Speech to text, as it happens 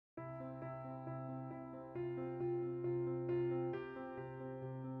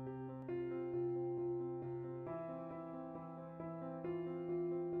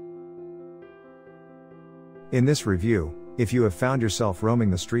In this review, if you have found yourself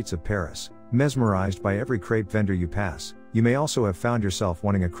roaming the streets of Paris, mesmerized by every crepe vendor you pass, you may also have found yourself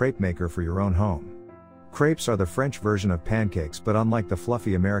wanting a crepe maker for your own home. Crepes are the French version of pancakes, but unlike the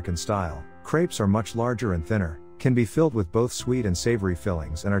fluffy American style, crepes are much larger and thinner, can be filled with both sweet and savory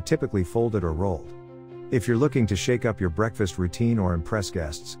fillings, and are typically folded or rolled. If you're looking to shake up your breakfast routine or impress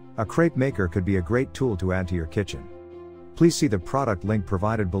guests, a crepe maker could be a great tool to add to your kitchen. Please see the product link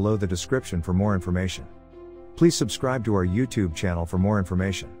provided below the description for more information. Please subscribe to our YouTube channel for more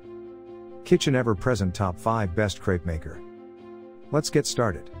information. KitchenEver present top 5 best crepe maker. Let's get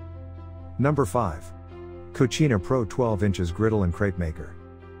started. Number 5. CucinaPro 12 inches Griddle and Crepe Maker.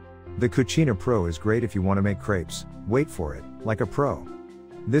 The CucinaPro is great if you want to make crepes, wait for it, like a pro.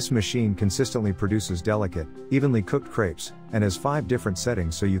 This machine consistently produces delicate, evenly cooked crepes, and has 5 different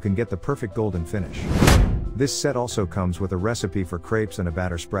settings so you can get the perfect golden finish. This set also comes with a recipe for crepes and a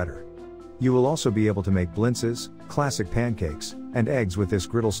batter spreader. You will also be able to make blintzes, classic pancakes, and eggs with this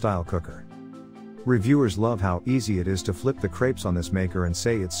griddle-style cooker. Reviewers love how easy it is to flip the crepes on this maker and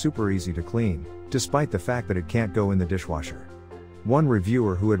say it's super easy to clean, despite the fact that it can't go in the dishwasher. One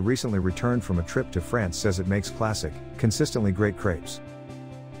reviewer who had recently returned from a trip to France says it makes classic, consistently great crepes.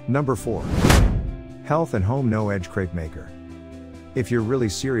 Number 4. Health and Home No Edge Crepe Maker. If you're really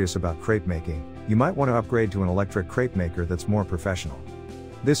serious about crepe making, you might want to upgrade to an electric crepe maker that's more professional.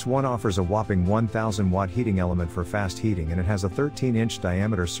 This one offers a whopping 1000 watt heating element for fast heating, and it has a 13-inch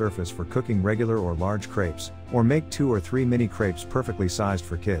diameter surface for cooking regular or large crepes, or make 2 or 3 mini crepes perfectly sized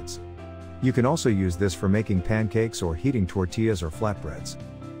for kids. You can also use this for making pancakes or heating tortillas or flatbreads.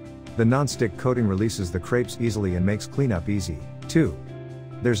 The non-stick coating releases the crepes easily and makes cleanup easy, too.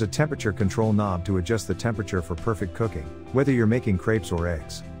 There's a temperature control knob to adjust the temperature for perfect cooking, whether you're making crepes or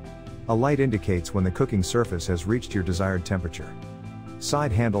eggs. A light indicates when the cooking surface has reached your desired temperature.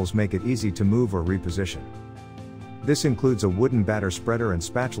 Side handles make it easy to move or reposition. This includes a wooden batter spreader and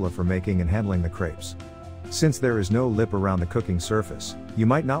spatula for making and handling the crepes. Since there is no lip around the cooking surface, you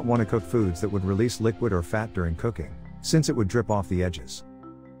might not want to cook foods that would release liquid or fat during cooking, since it would drip off the edges.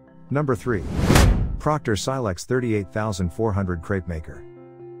 Number 3. Proctor Silex 38400 Crepe Maker.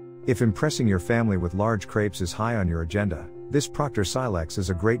 If impressing your family with large crepes is high on your agenda, this Proctor Silex is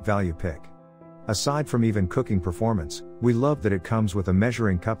a great value pick. Aside from even cooking performance, we love that it comes with a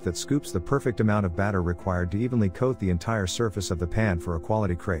measuring cup that scoops the perfect amount of batter required to evenly coat the entire surface of the pan for a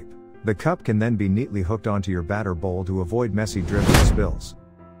quality crepe. The cup can then be neatly hooked onto your batter bowl to avoid messy drips and spills.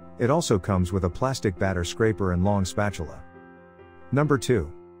 It also comes with a plastic batter scraper and long spatula. Number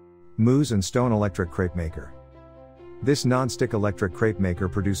 2. Moos and Stone Electric Crepe Maker. This non-stick electric crepe maker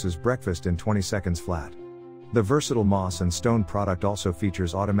produces breakfast in 20 seconds flat. The versatile Moos and Stone product also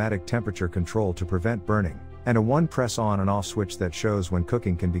features automatic temperature control to prevent burning, and a one-press on and off switch that shows when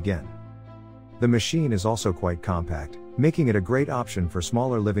cooking can begin. The machine is also quite compact, making it a great option for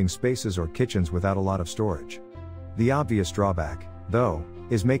smaller living spaces or kitchens without a lot of storage. The obvious drawback, though,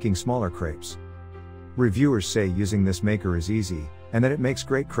 is making smaller crepes. Reviewers say using this maker is easy, and that it makes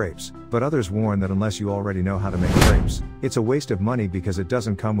great crepes, but others warn that unless you already know how to make crepes, it's a waste of money because it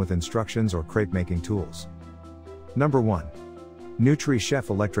doesn't come with instructions or crepe making tools. Number 1. NutriChef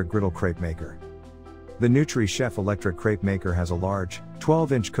Electric Griddle Crepe Maker. The NutriChef Electric Crepe Maker has a large,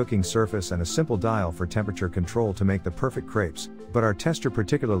 12-inch cooking surface and a simple dial for temperature control to make the perfect crepes, but our tester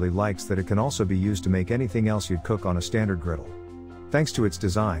particularly likes that it can also be used to make anything else you'd cook on a standard griddle. Thanks to its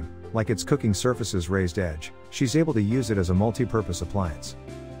design, like its cooking surface's raised edge, she's able to use it as a multi-purpose appliance.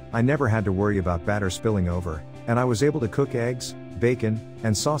 I never had to worry about batter spilling over, and I was able to cook eggs, bacon,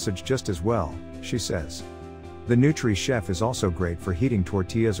 and sausage just as well, she says. The NutriChef is also great for heating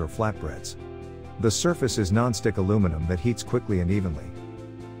tortillas or flatbreads. The surface is non-stick aluminum that heats quickly and evenly.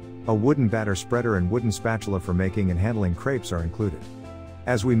 A wooden batter spreader and wooden spatula for making and handling crepes are included.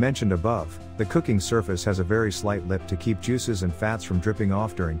 As we mentioned above, the cooking surface has a very slight lip to keep juices and fats from dripping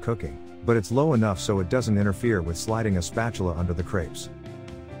off during cooking, but it's low enough so it doesn't interfere with sliding a spatula under the crepes.